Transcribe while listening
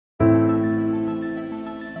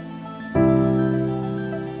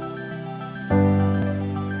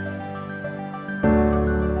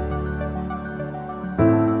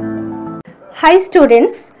Hi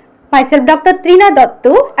students, myself Dr. Trina,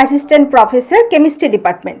 Assistant Professor, Chemistry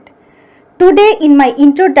Department. Today in my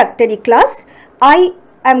introductory class, I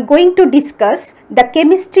am going to discuss the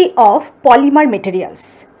chemistry of polymer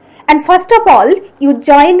materials. And first of all, you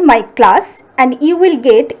join my class and you will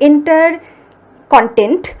get entire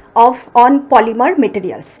content on polymer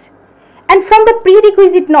materials. And from the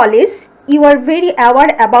prerequisite knowledge, you are very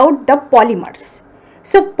aware about the polymers.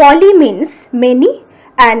 So poly means many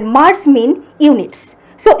and mers mean units.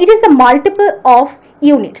 So it is a multiple of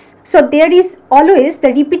units. So there is always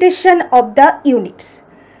the repetition of the units.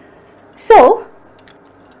 So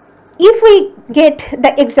if we get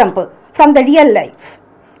the example from the real life,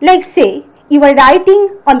 like say you are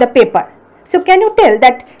writing on the paper. So can you tell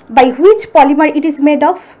that by which polymer it is made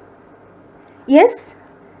of? Yes?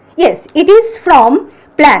 Yes, it is from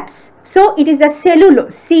plants. So it is a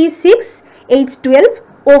cellulose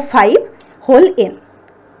C6H12O5 whole N.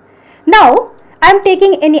 Now I am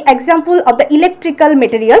taking any example of the electrical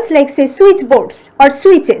materials like say switchboards or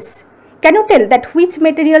switches. Can you tell that which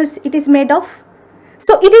materials it is made of?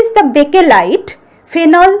 So it is the bakelite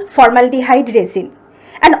phenol formaldehyde resin.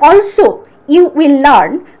 And also you will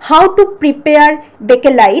learn how to prepare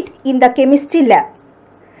bakelite in the chemistry lab.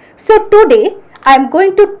 So today I am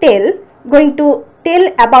going to tell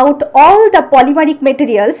about all the polymeric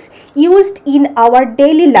materials used in our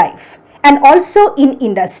daily life and also in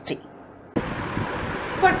industry.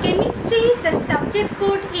 For chemistry, the subject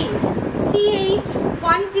code is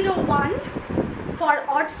CH101 for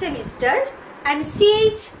odd semester and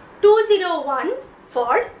CH201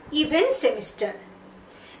 for even semester.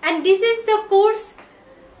 And this is the course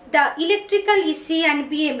the electrical EC and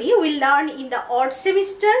BME will learn in the odd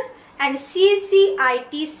semester, and CSC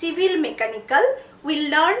IT civil mechanical will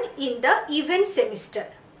learn in the even semester.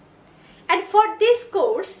 And for this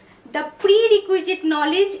course, the prerequisite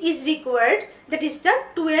knowledge is required, that is the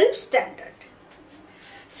 12th standard.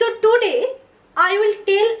 So today I will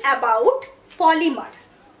tell about polymer.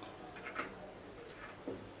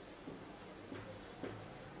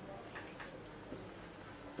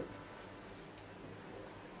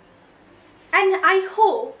 And I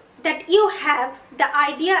hope that you have the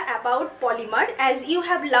idea about polymer as you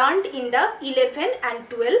have learned in the 11 and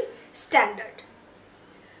 12 standard.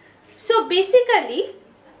 So basically,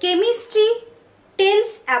 chemistry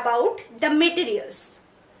tells about the materials.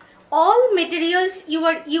 All materials you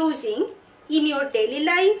are using in your daily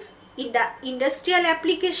life, in the industrial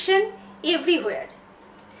application, everywhere.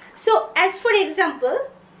 So as for example,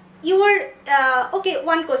 you are,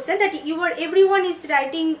 one question that everyone is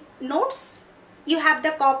writing notes. You have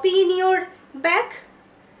the copy in your bag.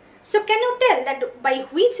 So can you tell that by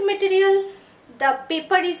which material the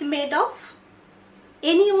paper is made of?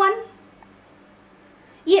 Anyone?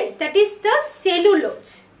 Yes, that is the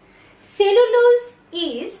cellulose. Cellulose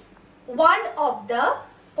is one of the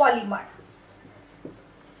polymer.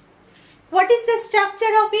 What is the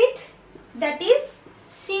structure of it? That is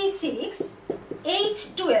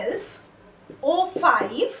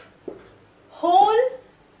C6H12O5 whole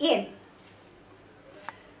N.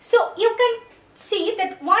 So you can see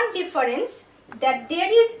that one difference, that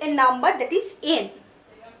there is a number that is N.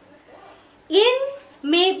 N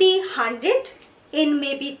may be 100, N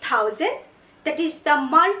may be 1000, that is the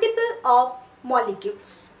multiple of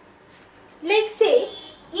molecules. Like say,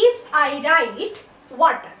 if I write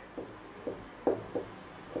water,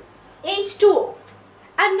 H2O,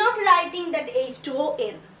 I am not writing that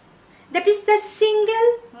H2ON, that is the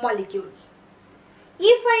single molecule.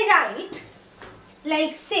 If I write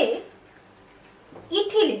like say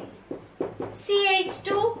ethylene,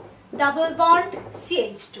 CH2 double bond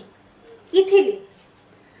CH2, ethylene.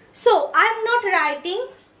 So I am not writing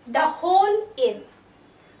the whole N.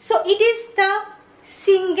 So it is the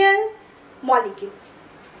single molecule.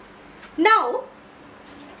 Now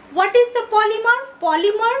what is the polymer?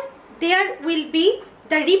 Polymer, there will be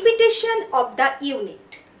the repetition of the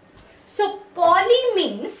unit. So poly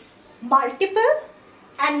means multiple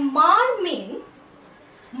and mer means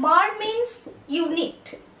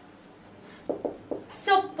unit.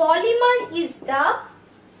 So polymer is the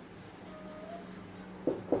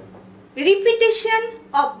repetition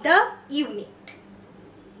of the unit.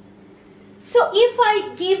 So if I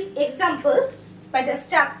give example by the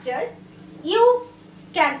structure, you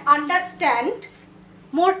can understand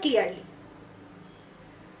more clearly.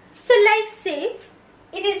 So like say,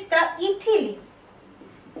 it is the ethylene.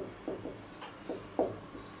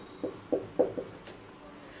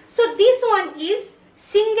 So this one is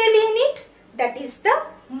single unit, that is the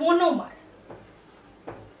monomer.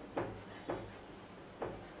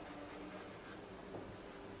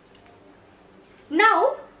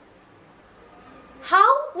 Now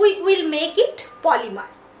polymer.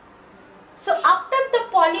 So after the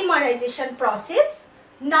polymerization process,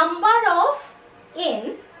 number of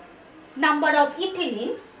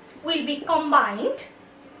ethylene will be combined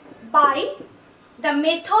by the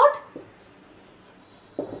method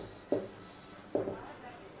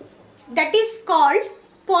that is called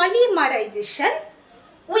polymerization.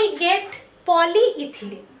 We get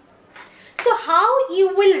polyethylene. So how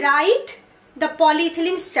you will write the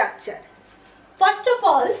polyethylene structure? First of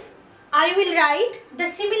all, I will write the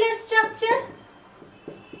similar structure.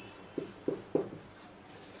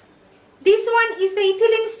 This one is the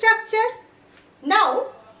ethylene structure. Now,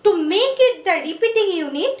 to make it the repeating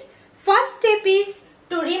unit, first step is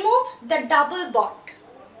to remove the double bond.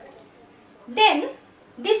 Then,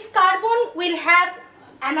 this carbon will have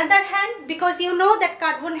another hand, because you know that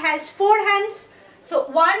carbon has 4 hands. So,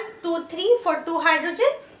 1, 2, 3 for 2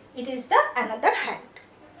 hydrogen, it is the another hand.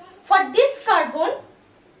 For this carbon,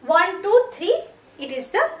 1, 2, 3, it is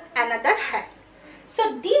the another hand.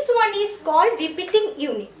 So, this one is called repeating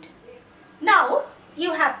unit. Now,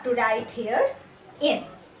 you have to write here N.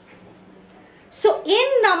 So,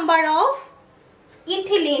 N number of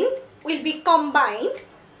ethylene will be combined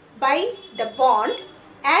by the bond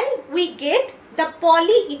and we get the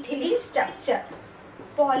polyethylene structure.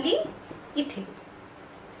 Polyethylene.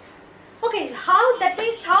 Okay, how that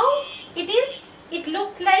means how it is? It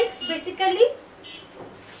looks like basically.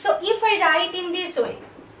 So, if I write in this way,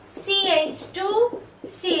 CH2,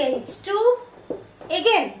 CH2,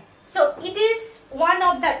 again, so it is one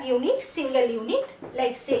of the unit, single unit,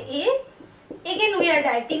 like say A. Again we are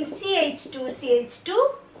writing CH2,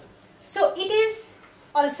 CH2. So it is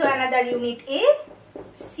also another unit A,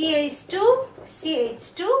 CH2,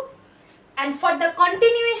 CH2. And for the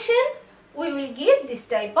continuation, we will give this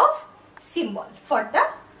type of symbol for the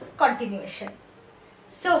continuation.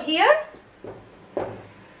 So here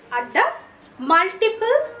are the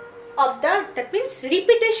multiple of the, that means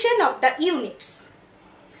repetition of the units.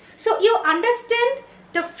 So you understand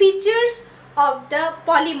the features of the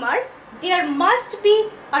polymer. There must be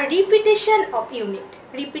a repetition of unit,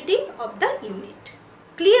 repeating of the unit.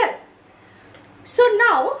 Clear? So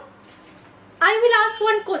now I will ask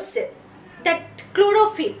one question, that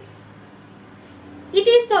chlorophyll, it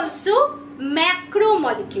is also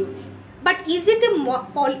macromolecule, but is it a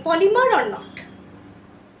polymer or not?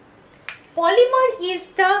 Polymer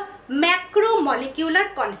is the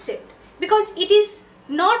macromolecular concept because it is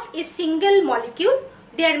not a single molecule.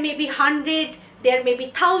 There may be 100, there may be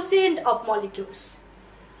 1000 of molecules,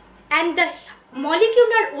 and the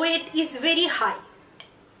molecular weight is very high.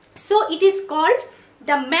 So it is called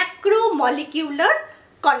the macromolecular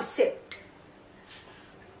concept.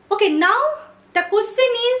 Okay, now the question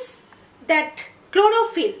is that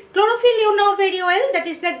chlorophyll. Chlorophyll you know very well, that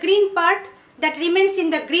is the green part that remains in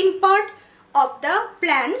the green part of the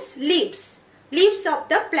plant's leaves. Leaves of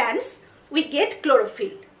the plants, we get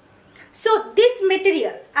chlorophyll. So this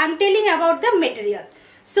material, I am telling about the material.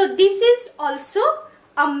 So this is also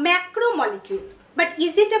a macromolecule. But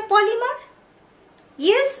is it a polymer?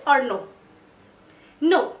 Yes or no?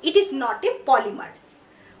 No, it is not a polymer.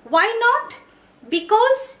 Why not?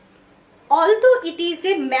 Because although it is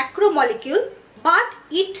a macromolecule, but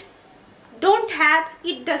it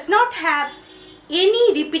does not have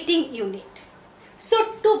any repeating unit.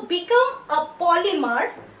 So to become a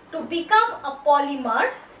polymer,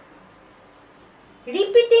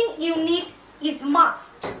 repeating unit is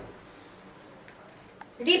must.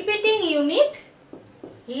 Repeating unit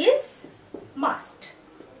is must.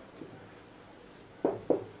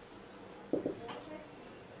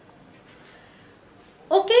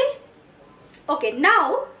 Okay,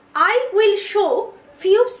 now I will show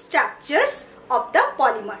few structures of the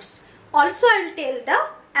polymers. Also I will tell the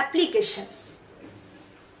applications.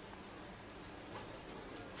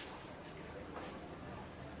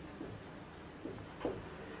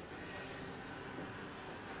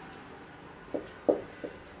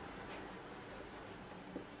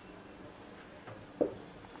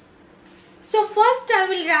 So first I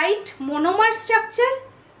will write monomer structure,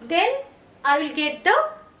 then I will get the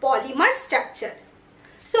polymer structure.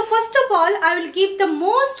 So first of all I will give the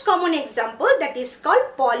most common example, that is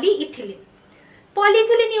called polyethylene.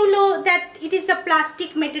 Polyethylene, you know that it is the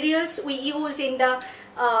plastic materials we use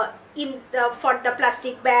for the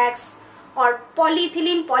plastic bags, or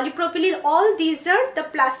polyethylene, polypropylene, all these are the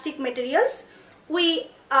plastic materials. We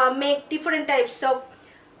make different types of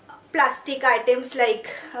plastic items like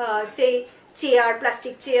say chair,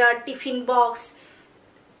 plastic chair, tiffin box,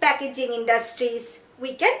 packaging industries.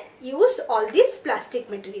 We can use all this plastic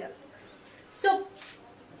material. So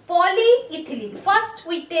polyethylene, first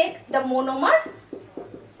we take the monomer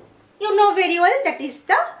you know very well, that is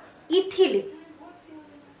the ethylene.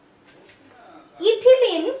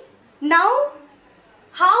 Ethylene, now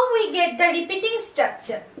how we get the repeating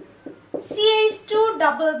structure? CH2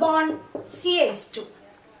 double bond CH2.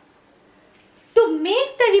 To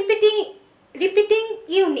make the repeating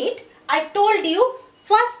unit, I told you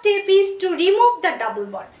first step is to remove the double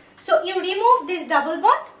bond. So you remove this double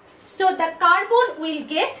bond, so the carbon will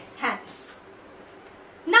get hands.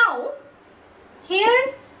 Now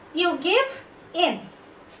here you give N.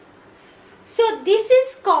 So this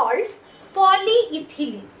is called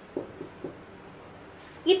polyethylene.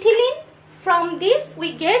 Ethylene, from this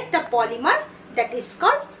we get the polymer, that is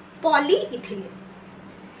called polyethylene.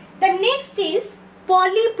 The next is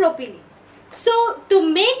polypropylene. So to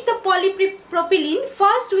make the polypropylene,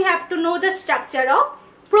 first we have to know the structure of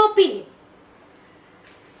propylene.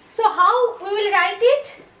 So how we will write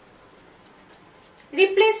it?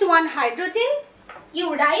 Replace one hydrogen,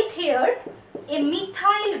 you write here a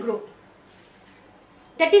methyl group.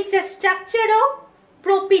 That is the structure of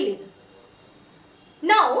propylene.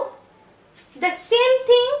 Now the same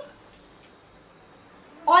thing,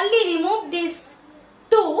 only remove this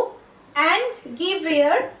 2 and give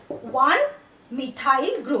here one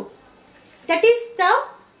methyl group. That is the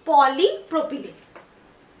polypropylene.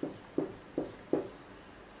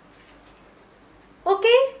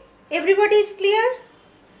 Okay, everybody is clear?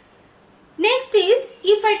 Next is,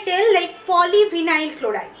 if I tell like polyvinyl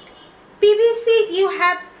chloride. PVC you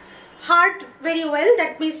have heard very well,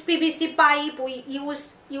 that means PVC pipe we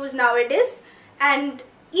use nowadays, and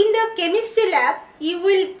in the chemistry lab you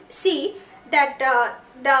will see that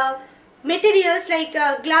the materials like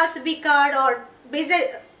glass beaker or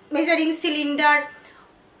measuring cylinder,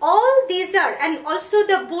 all these are, and also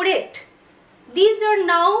the burette, these are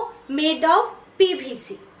now made of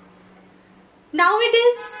PVC.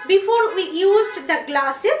 Nowadays, before we used the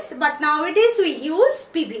glasses, but nowadays we use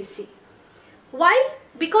PVC. Why?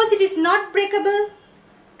 Because it is not breakable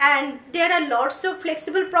and there are lots of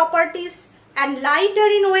flexible properties and lighter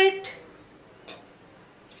in weight.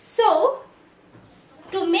 So,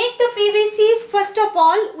 to make the PVC, first of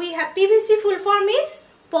all, we have PVC full form is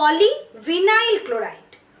polyvinyl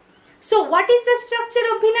chloride. So, what is the structure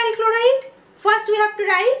of vinyl chloride? First, we have to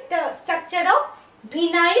write the structure of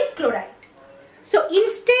vinyl chloride. So,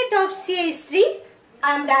 instead of CH3,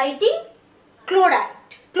 I am writing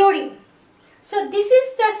chlorine. So, this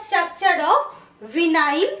is the structure of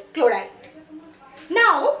vinyl chloride.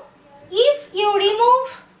 Now, if you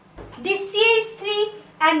remove this CH3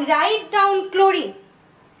 and write down chlorine,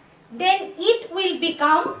 then it will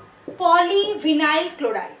become polyvinyl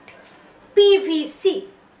chloride, PVC.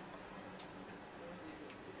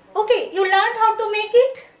 Okay, you learned how to make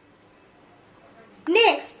it.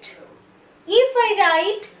 Next, if I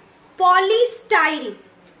write polystyrene,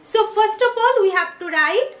 so first of all we have to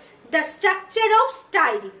write the structure of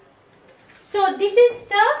styrene. So this is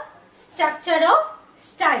the structure of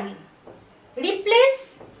styrene.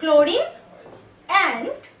 Replace chlorine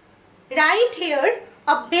and write here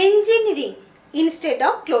a benzene ring instead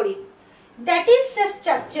of chlorine. That is the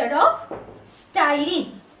structure of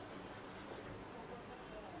styrene.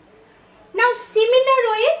 Now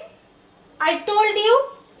similar way, I told you,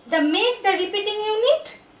 make the repeating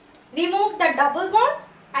unit, remove the double bond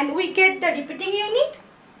and we get the repeating unit.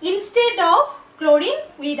 Instead of chlorine,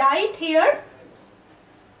 we write here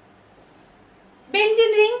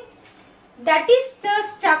benzene ring. That is the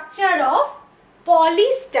structure of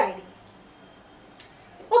polystyrene.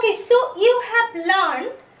 Okay, so you have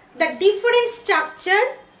learned the different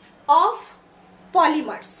structure of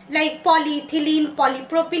polymers like polyethylene,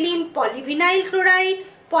 polypropylene, polyvinyl chloride,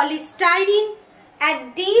 polystyrene,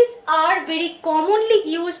 and these are very commonly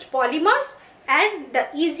used polymers and the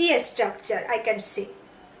easiest structure, I can say.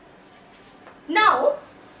 Now,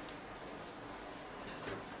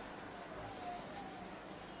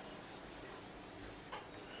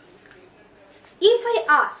 if I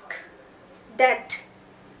ask that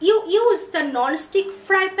you use the non-stick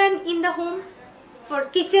fry pan in the home for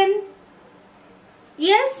kitchen,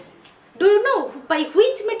 yes, do you know by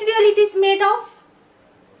which material it is made of?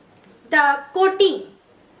 The coating,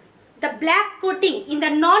 the black coating in the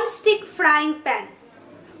non-stick frying pan,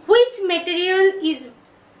 which material is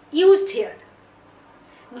used here?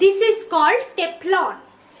 This is called Teflon.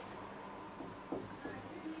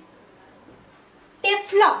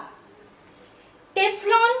 Teflon.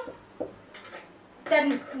 Teflon,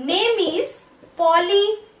 the name is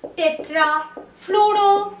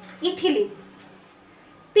polytetrafluoroethylene.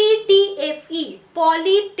 PTFE,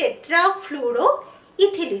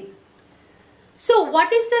 polytetrafluoroethylene. So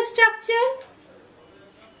what is the structure?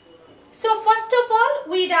 So first of all,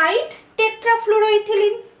 we write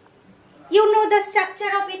tetrafluoroethylene. You know the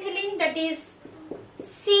structure of ethylene, that is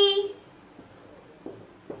C.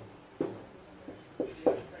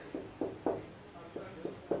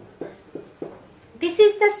 This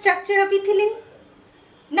is the structure of ethylene.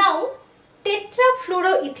 Now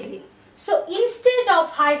tetrafluoroethylene. So instead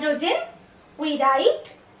of hydrogen, we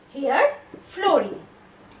write here fluorine.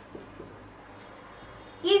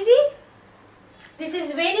 Easy? This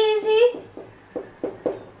is very easy.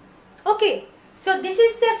 Okay, so this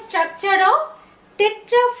is the structure of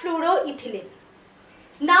tetrafluoroethylene.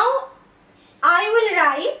 Now I will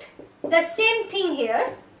write the same thing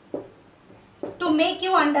here to make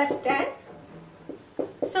you understand.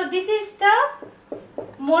 So this is the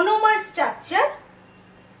monomer structure.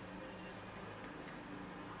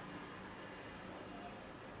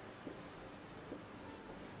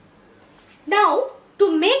 Now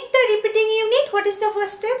to make the repeating unit, what is the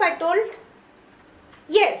first step I told?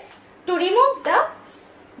 Yes, to remove the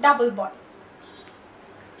double bond.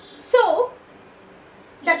 So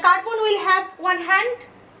the carbon will have one hand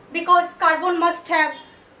because carbon must have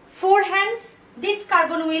 4 hands. This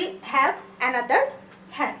carbon will have another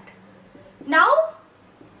hand. Now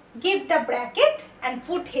give the bracket and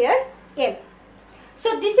put here L.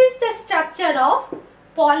 So this is the structure of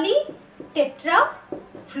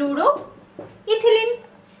polytetrafluoroethylene.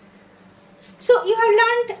 So you have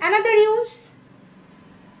learned another use.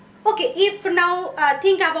 Okay, if now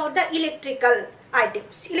think about the electrical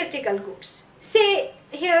items, electrical goods. Say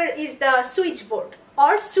here is the switchboard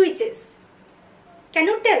or switches. Can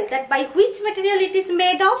you tell that by which material it is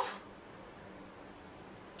made of?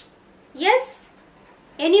 Yes?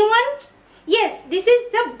 Anyone? Yes, this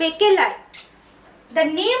is the bakelite. The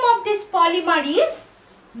name of this polymer is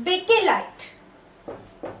bakelite.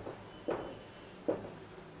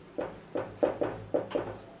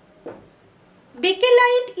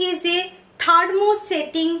 Bakelite is a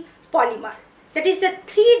thermosetting polymer. That is a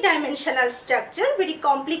 3-dimensional structure, very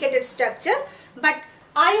complicated structure, but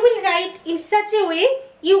I will write in such a way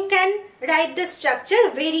you can write the structure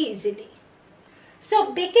very easily.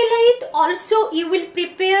 So bakelite also you will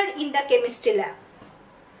prepare in the chemistry lab.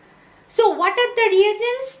 So what are the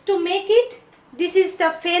reagents to make it? This is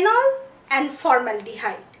the phenol and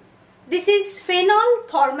formaldehyde. This is phenol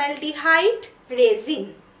formaldehyde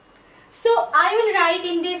resin. So I will write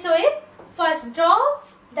in this way. First draw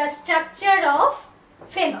the structure of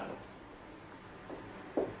phenol.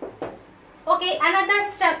 Okay, another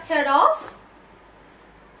structure of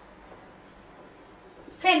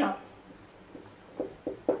phenol.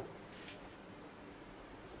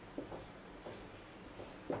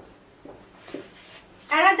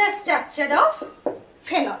 Another structure of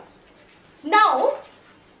phenol. Now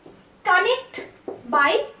connect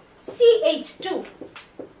by CH2.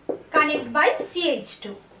 Connect by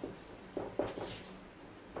CH2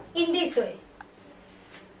 in this way.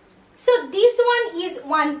 So this one is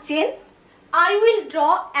one chain. I will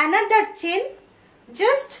draw another chain.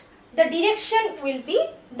 Just the direction will be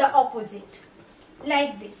the opposite,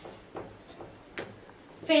 like this.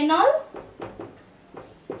 Phenol,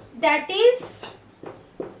 that is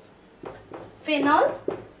phenol.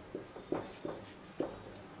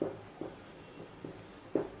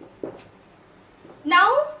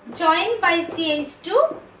 Now joined by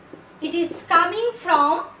CH2, it is coming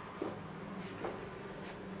from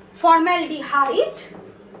formaldehyde.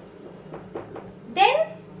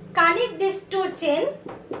 Then connect these two chain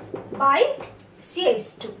by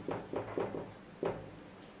CH2.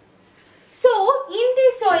 So in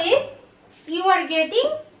this way you are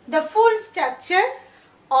getting the full structure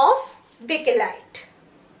of bakelite.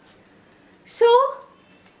 So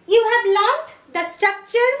you have learnt the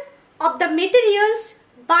structure of the materials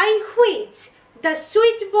by which the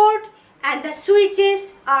switchboard and the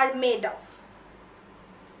switches are made of.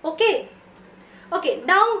 Okay. Okay,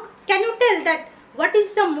 now can you tell that what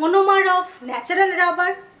is the monomer of natural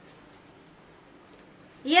rubber?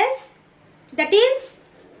 Yes, that is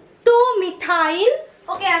 2-methyl.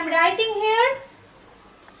 Okay, I am writing here.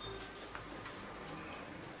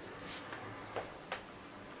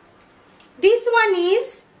 This one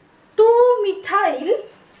is 2-methyl.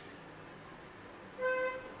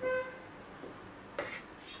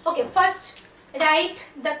 Okay, first write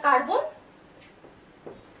the carbon.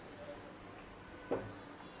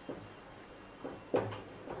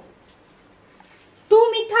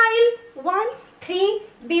 Methyl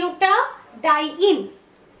 1,3-butadiene.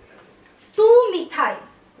 2-methyl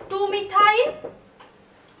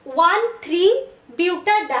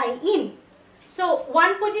 1,3-butadiene. So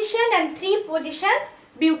 1 position and 3 position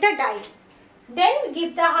butadiene. Then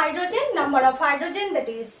give the hydrogen, number of hydrogen, that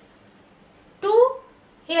is 2.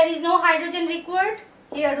 Here is no hydrogen required.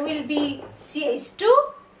 Here will be CH2.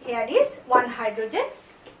 Here is 1 hydrogen.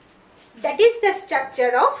 That is the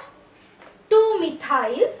structure of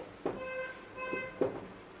 2-methyl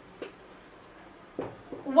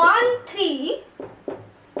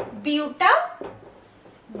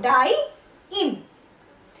 1,3-butadiene.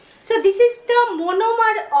 So this is the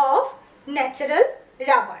monomer of natural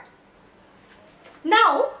rubber.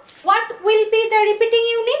 Now what will be the repeating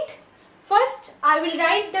unit? First I will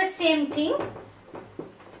write the same thing.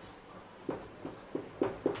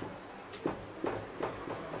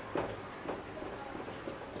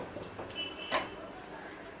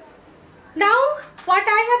 Now what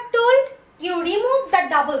I have told, you remove the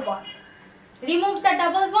double bond. Remove the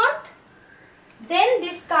double bond. Then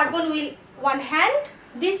this carbon will one hand.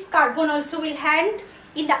 This carbon also will hand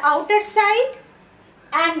in the outer side.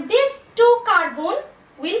 And these 2 carbon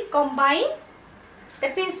will combine.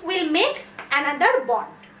 That means will make another bond.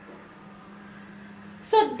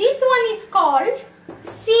 So this one is called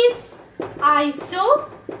cis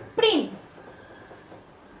isoprene.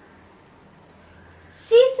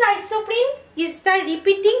 Cis isoprene is the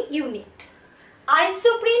repeating unit.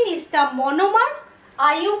 Isoprene is the monomer.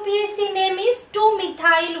 IUPAC name is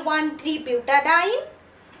 2-methyl 1,3-butadiene,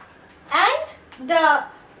 and the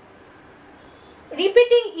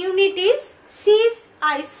repeating unit is cis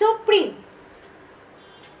isoprene.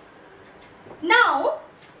 Now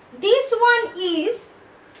this one is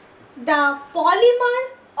the polymer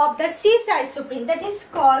of the cis isoprene, that is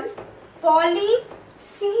called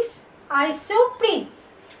poly-cis isoprene.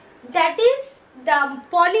 That is the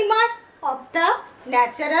polymer of the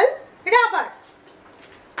natural rubber.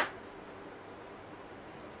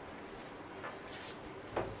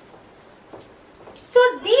 So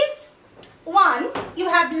this one you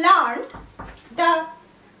have learned the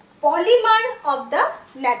polymer of the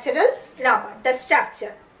natural rubber, the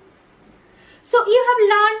structure. So you have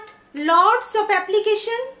learned lots of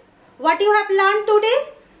application. What you have learned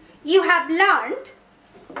today? You have learned,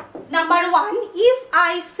 number 1, if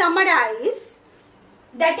I summarize,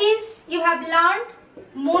 that is you have learned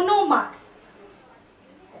monomer.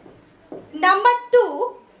 Number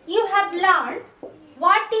 2, you have learned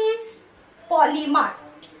what is polymer.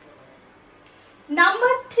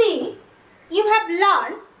 Number 3, you have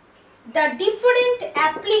learned the different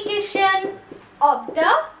application of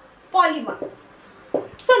the polymer.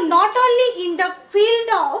 So not only in the field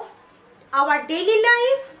of our daily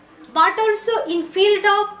life, but also in field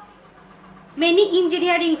of many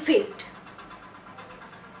engineering field.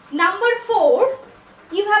 Number 4,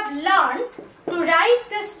 you have learned to write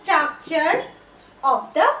the structure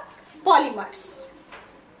of the polymers.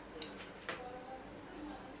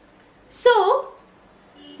 So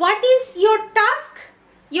what is your task?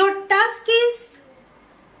 Your task is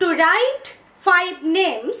to write 5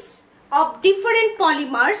 names of different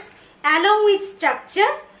polymers along with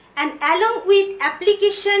structure and along with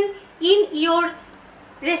application in your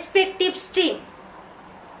respective stream.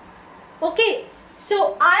 Okay,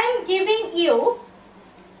 so I am giving you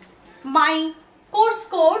my course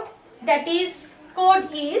code, that is code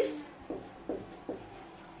is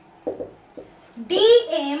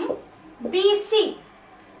DMBC.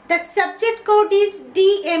 The subject code is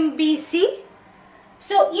DMBC.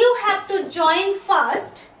 So you have to join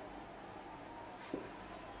first.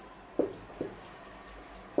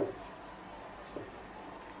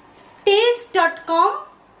 Taste.com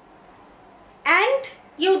and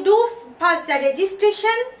you do first the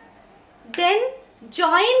registration, then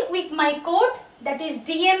join with my code, that is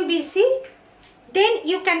DMBC. Then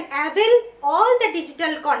you can avail all the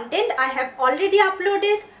digital content I have already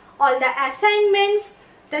uploaded, all the assignments,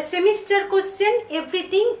 the semester question,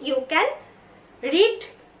 everything you can read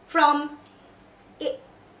from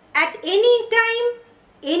at any time,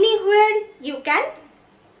 anywhere you can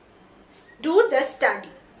do the study.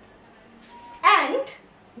 And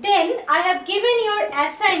then I have given your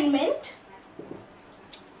assignment.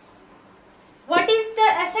 What is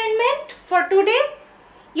the assignment for today?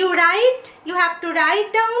 You have to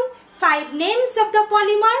write down 5 names of the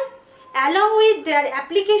polymer along with their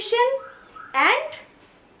application and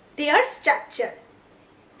their structure.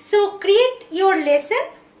 So create your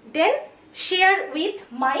lesson, then share with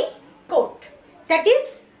my code. That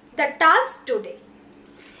is the task today.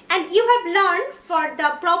 And you have learned for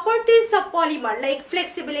the properties of polymer, like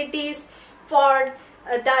flexibilities, for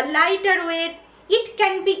the lighter weight. It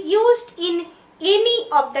can be used in any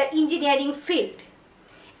of the engineering field.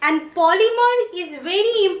 And polymer is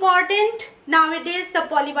very important nowadays, the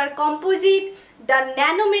polymer composite, the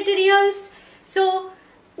nanomaterials. So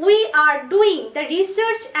we are doing the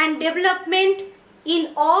research and development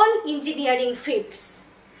in all engineering fields.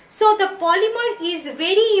 So the polymer is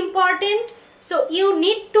very important. So you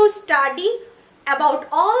need to study about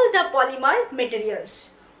all the polymer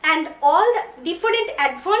materials and all the different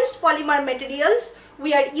advanced polymer materials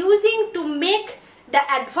we are using to make the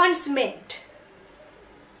advancement.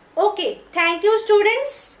 Okay, thank you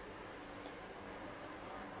students.